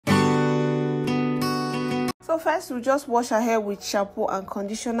So first we just wash our hair with shampoo and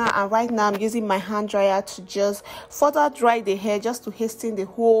conditioner, and right now I'm using my hand dryer to just further dry the hair, just to hasten the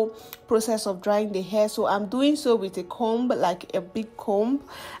whole process of drying the hair. So I'm doing so with a comb, like a big comb,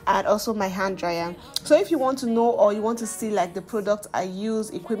 and also my hand dryer. So if you want to know or you want to see like the products I use,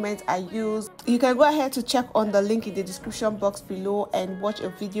 equipment I use, you can go ahead to check on the link in the description box below and watch a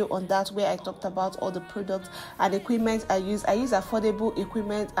video on that where I talked about all the products and equipment I use. I use affordable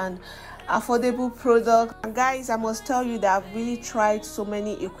equipment and affordable products. And guys, I must tell you that I've really tried so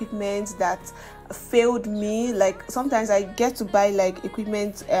many equipment that failed me. Like sometimes I get to buy like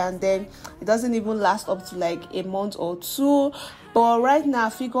equipment and then it doesn't even last up to like a month or two. But right now I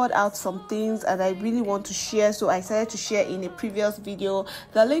figured out some things and I really want to share, so I decided to share in a previous video.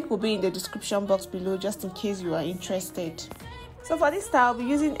 The link will be in the description box below just in case you are interested. So for this style, I'll be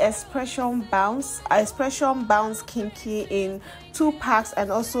using Xpression Bounce Kinky in 2 packs,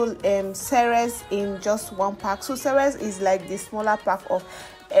 and also Ceres in just 1 pack. So Ceres is like the smaller pack of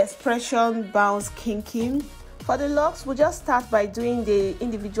Xpression Bounce Kinky. For the locks, we'll just start by doing the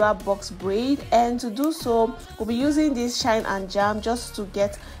individual box braid, and to do so we'll be using this shine and jam just to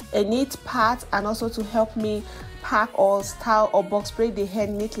get a neat part and also to help me pack or style or box braid the hair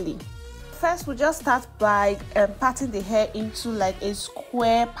neatly. First, we'll just start by parting the hair into like a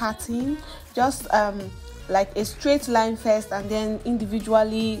square pattern, just like a straight line first, and then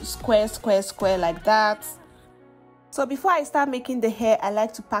individually square like that. So before I start making the hair, I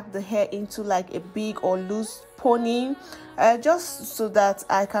like to pack the hair into like a big or loose pony, just so that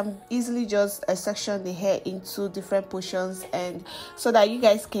I can easily just section the hair into different portions, and so that you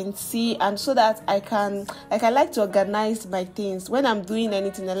guys can see, and so that I like to organize my things when I'm doing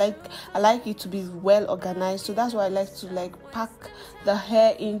anything. I like it to be well organized, so that's why I like to like pack the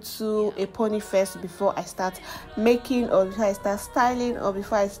hair into a pony first before I start making, or before I start styling, or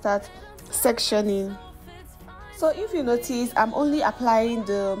before I start sectioning. So if you notice, I'm only applying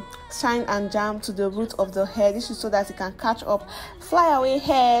the shine and jam to the root of the hair. This is so that it can catch up flyaway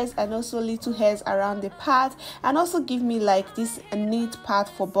hairs and also little hairs around the part, and also give me like this neat part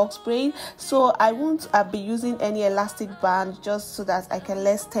for box braid. So I won't be using any elastic band, just so that I can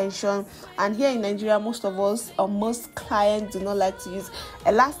less tension. And here in Nigeria, most of us or most clients do not like to use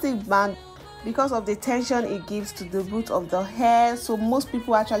elastic band because of the tension it gives to the root of the hair. So most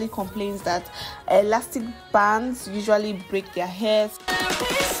people actually complain that elastic bands usually break their hair.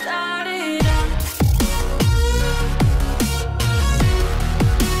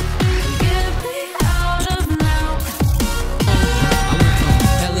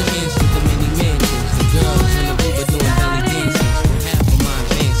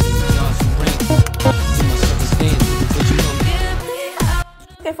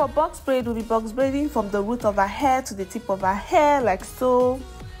 For box braid, we'll be box braiding from the root of our hair to the tip of our hair, like so.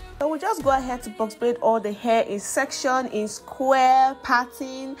 So we'll just go ahead to box braid all the hair in section, in square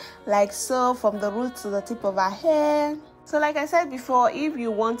pattern, like so, from the root to the tip of our hair. So like I said before, if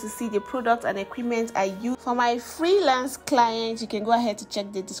you want to see the product and equipment I use for my freelance clients, you can go ahead to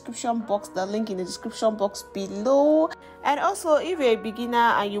check the description box, the link in the description box below. And also, if you're a beginner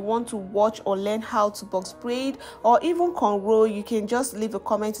and you want to watch or learn how to box braid or even cornrow, you can just leave a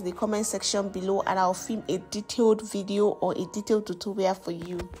comment in the comment section below and I'll film a detailed video or a detailed tutorial for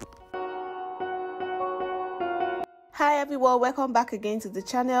you. Hi everyone, welcome back again to the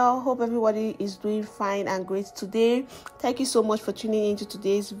channel. Hope everybody is doing fine and great today. Thank you so much for tuning into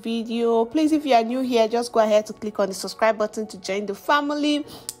today's video. Please, if you are new here, just go ahead to click on the subscribe button to join the family.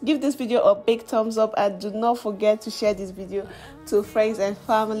 Give this video a big thumbs up and do not forget to share this video to friends and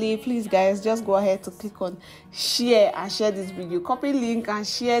family. Please guys, just go ahead to click on share and share this video. Copy link and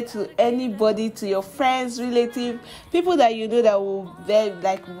share to anybody, to your friends, relatives, people that you know that will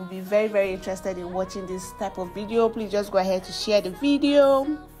be very interested in watching this type of video. Please just go ahead to share the video.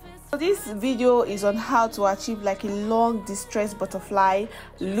 So this video is on how to achieve like a long distressed butterfly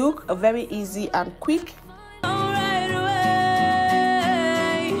look, very easy and quick.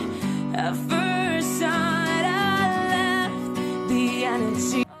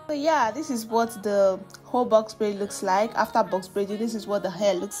 So yeah, this is what the whole box braid looks like. After box braiding, this is what the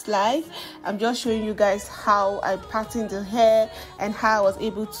hair looks like. I'm just showing you guys how I patterned the hair and how I was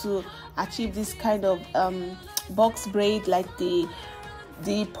able to achieve this kind of box braid, like the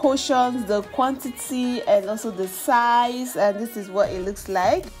portions, the quantity, and also the size. And this is what it looks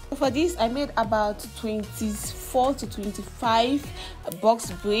like. For this, I made about 24 to 25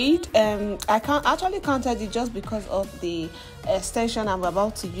 box braid. I can't actually counted it just because of the extension I'm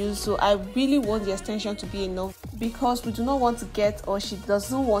about to use. So I really want the extension to be enough, because we do not want to get, or she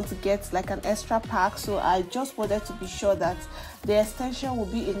doesn't want to get like an extra pack. So I just wanted to be sure that the extension will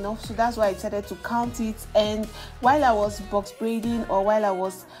be enough, so that's why I decided to count it. And while I was box braiding, or while I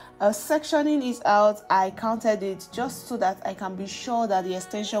was sectioning it out, I counted it just so that I can be sure that the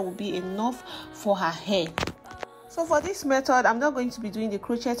extension will be enough for her hair. So for this method, I'm not going to be doing the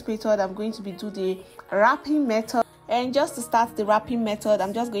crochet method, I'm going to be doing the wrapping method. And just to start the wrapping method,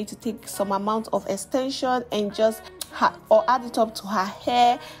 I'm just going to take some amount of extension and just add it up to her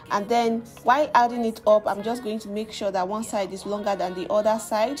hair. And then while adding it up, I'm just going to make sure that one side is longer than the other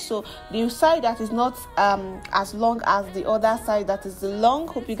side. So the side that is not as long as the other side that is long,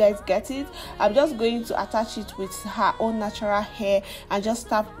 hope you guys get it, I'm just going to attach it with her own natural hair and just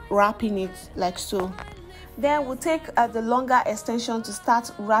start wrapping it like so. Then we'll take the longer extension to start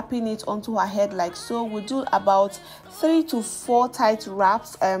wrapping it onto her head like so. We'll do about 3 to 4 tight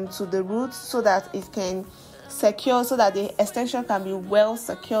wraps to the roots so that it can secure, so that the extension can be well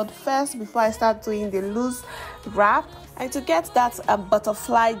secured first before I start doing the loose wrap. And to get that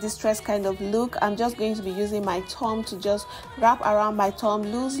butterfly distress kind of look, I'm just going to be using my thumb to just wrap around my thumb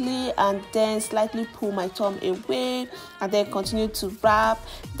loosely and then slightly pull my thumb away and then continue to wrap,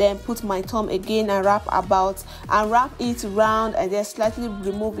 then put my thumb again and wrap about and wrap it round and then slightly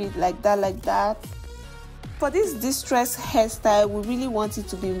remove it like that. For this distress hairstyle, we really want it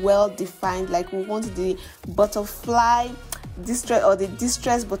to be well defined, like we want the butterfly distress or the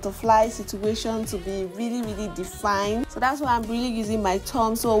distress butterfly situation to be really defined. So that's why I'm really using my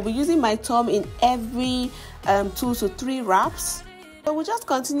thumb. So I'll be using my thumb in every 2 to 3 wraps. So we'll just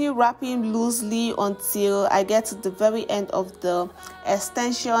continue wrapping loosely until I get to the very end of the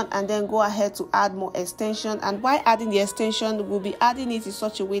extension, and then go ahead to add more extension. And while adding the extension, we'll be adding it in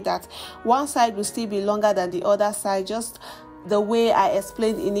such a way that one side will still be longer than the other side, just the way I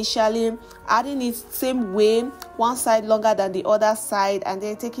explained initially, adding it same way, one side longer than the other side, and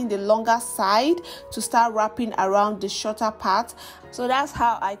then taking the longer side to start wrapping around the shorter part. So that's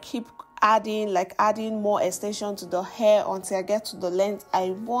how I keep adding more extension to the hair until I get to the length I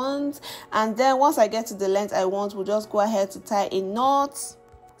want. And then once I get to the length I want, we'll just go ahead to tie a knot.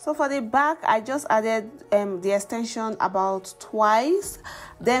 So for the back, I just added the extension about twice.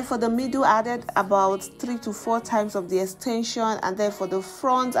 Then for the middle, I added about 3 to 4 times of the extension. And then for the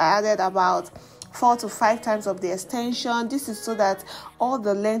front, I added about 4 to 5 times of the extension. This is so that all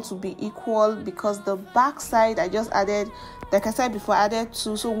the lengths will be equal, because the back side I just added, like I said before, I added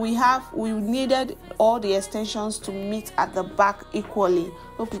 2. So we needed all the extensions to meet at the back equally.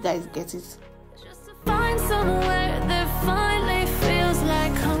 Hope you guys get it. Just to find somewhere that finally feels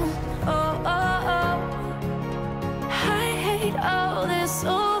like home. I hate all this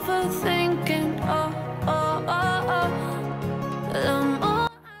overthinking.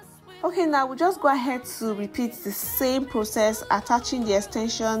 Okay, now we'll just go ahead to repeat the same process, attaching the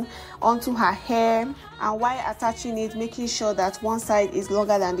extension onto her hair, and while attaching it, making sure that one side is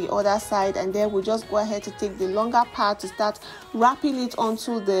longer than the other side. And then we'll just go ahead to take the longer part to start wrapping it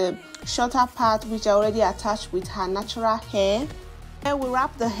onto the shorter part, which I already attached with her natural hair. Then we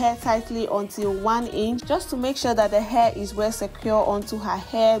wrap the hair tightly until 1 inch, just to make sure that the hair is well secure onto her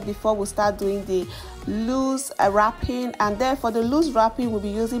hair before we start doing the loose wrapping. And then for the loose wrapping, we'll be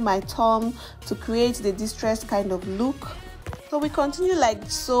using my thumb to create the distressed kind of look. So we continue like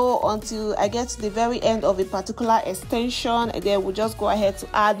so until I get to the very end of a particular extension, and then we'll just go ahead to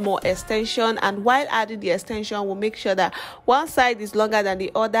add more extension. And while adding the extension, we'll make sure that one side is longer than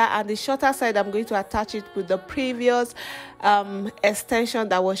the other, and the shorter side I'm going to attach it with the previous extension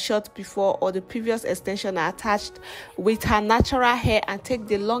that was short before, or the previous extension I attached with her natural hair, and take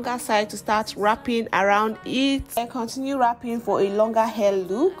the longer side to start wrapping around it and continue wrapping for a longer hair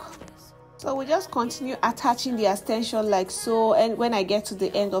look. So we just continue attaching the extension like so, and when I get to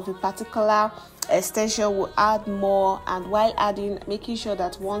the end of a particular extension, we'll add more. And while adding, making sure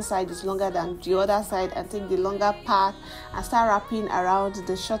that one side is longer than the other side, and take the longer part and start wrapping around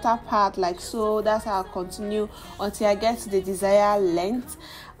the shorter part like so. That's how I continue until I get to the desired length,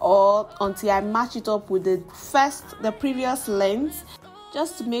 or until I match it up with the previous length,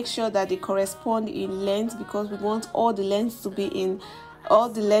 just to make sure that they correspond in length, because we want all the lengths to be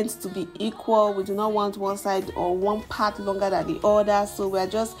equal. We do not want one side or one part longer than the other. So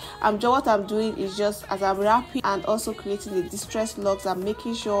what I'm doing is just, as I'm wrapping and also creating the distress locks, I'm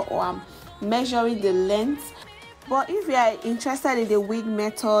making sure, or I'm measuring the length. But if you are interested in the wig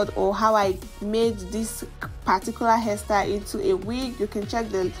method, or how I made this particular hairstyle into a wig, you can check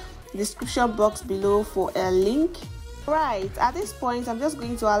the description box below for a link. Right, at this point, I'm just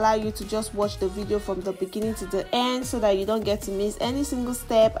going to allow you to just watch the video from the beginning to the end, so that you don't get to miss any single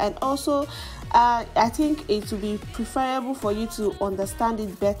step. And also, I think it will be preferable for you to understand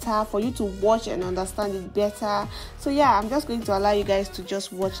it better, for you to watch and understand it better. So yeah, I'm just going to allow you guys to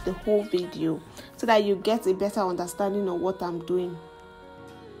just watch the whole video so that you get a better understanding of what I'm doing.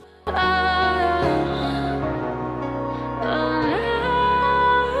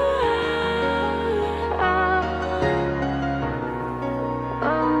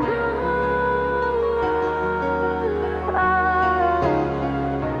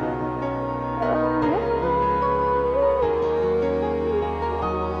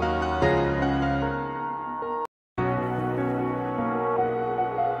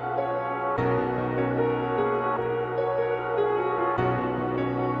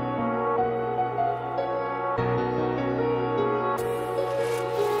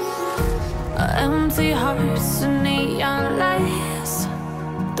 Empty hearts and neon lights,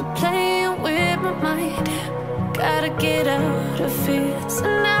 they're playing with my mind. Gotta get out of here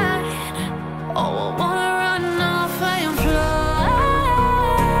tonight. Oh, I wanna run off and fly,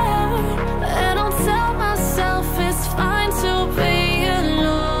 and I'll tell myself it's fine to be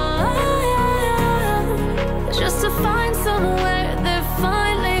alone, just to find somewhere that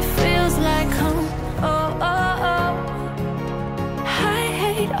finally feels like home. Oh, oh, oh. I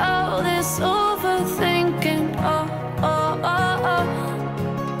hate all this overthinking. Oh, oh, oh, oh.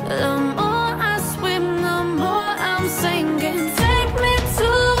 The more I swim, the more I'm sinking. Take me to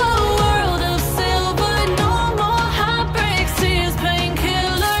a world of silver. No more heartbreaks, tears,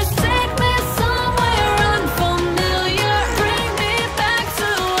 painkillers. Take me somewhere unfamiliar. Bring me back to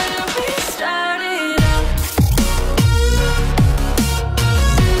where we started out.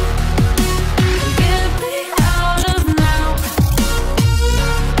 Get me out of now,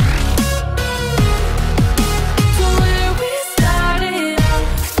 to where we started out.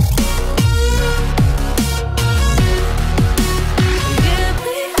 Get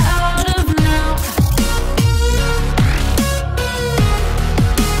me out of now,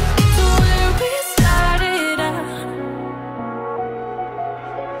 to where we started out.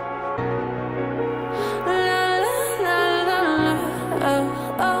 La la la la la, oh,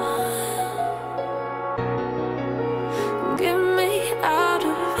 oh. Get me out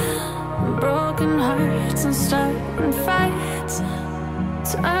of broken hearts and starting fights,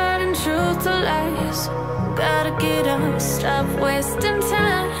 turning truth to lies. Gotta get up, stop wasting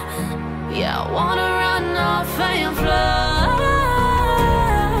time. Yeah, I wanna run off and fly,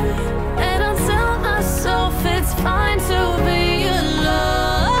 and I'll tell myself it's fine to be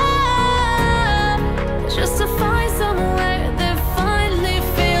alone, just to find somewhere that finally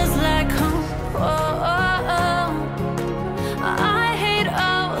feels like home. Oh, oh, oh. I hate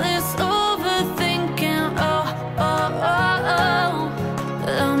all this overthinking. Oh, oh, oh, oh.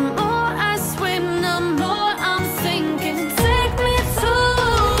 The more I swim, the more I'm sinking. Take me to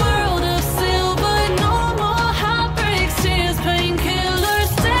a world of silver. No more heartbreaks, tears,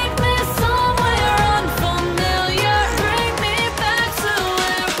 painkillers. Take me somewhere unfamiliar. Bring me back to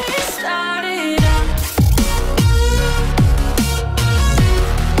where we started out.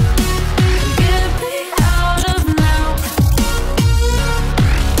 Get me out of now,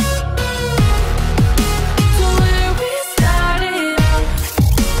 to where we started out.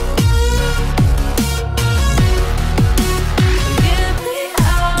 Get me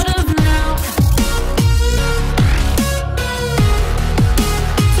out of now,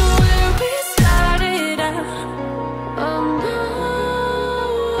 to where we started out. Oh no,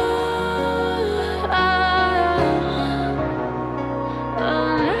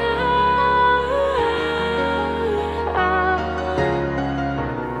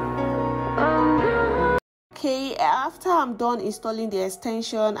 Okay, after I'm done installing the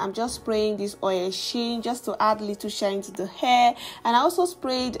extension, I'm just spraying this oil sheen just to add little shine to the hair, and I also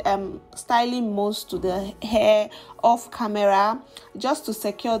sprayed styling mousse to the hair off camera just to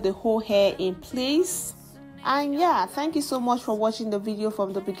secure the whole hair in place. And yeah, thank you so much for watching the video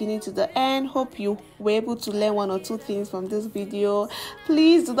from the beginning to the end. Hope you were able to learn one or two things from this video.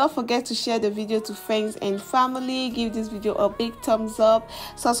 Please do not forget to share the video to friends and family. Give this video a big thumbs up.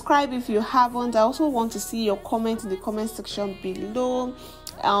 Subscribe if you haven't. I also want to see your comments in the comment section below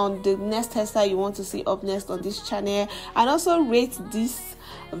on the next hairstyle you want to see up next on this channel, and also rate this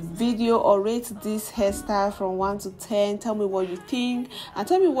video or rate this hairstyle from 1 to 10. Tell me what you think and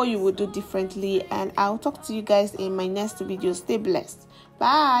tell me what you would do differently, and I'll talk to you guys in my next video. Stay blessed.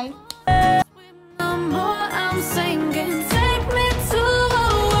 Bye. the more I'm sinking.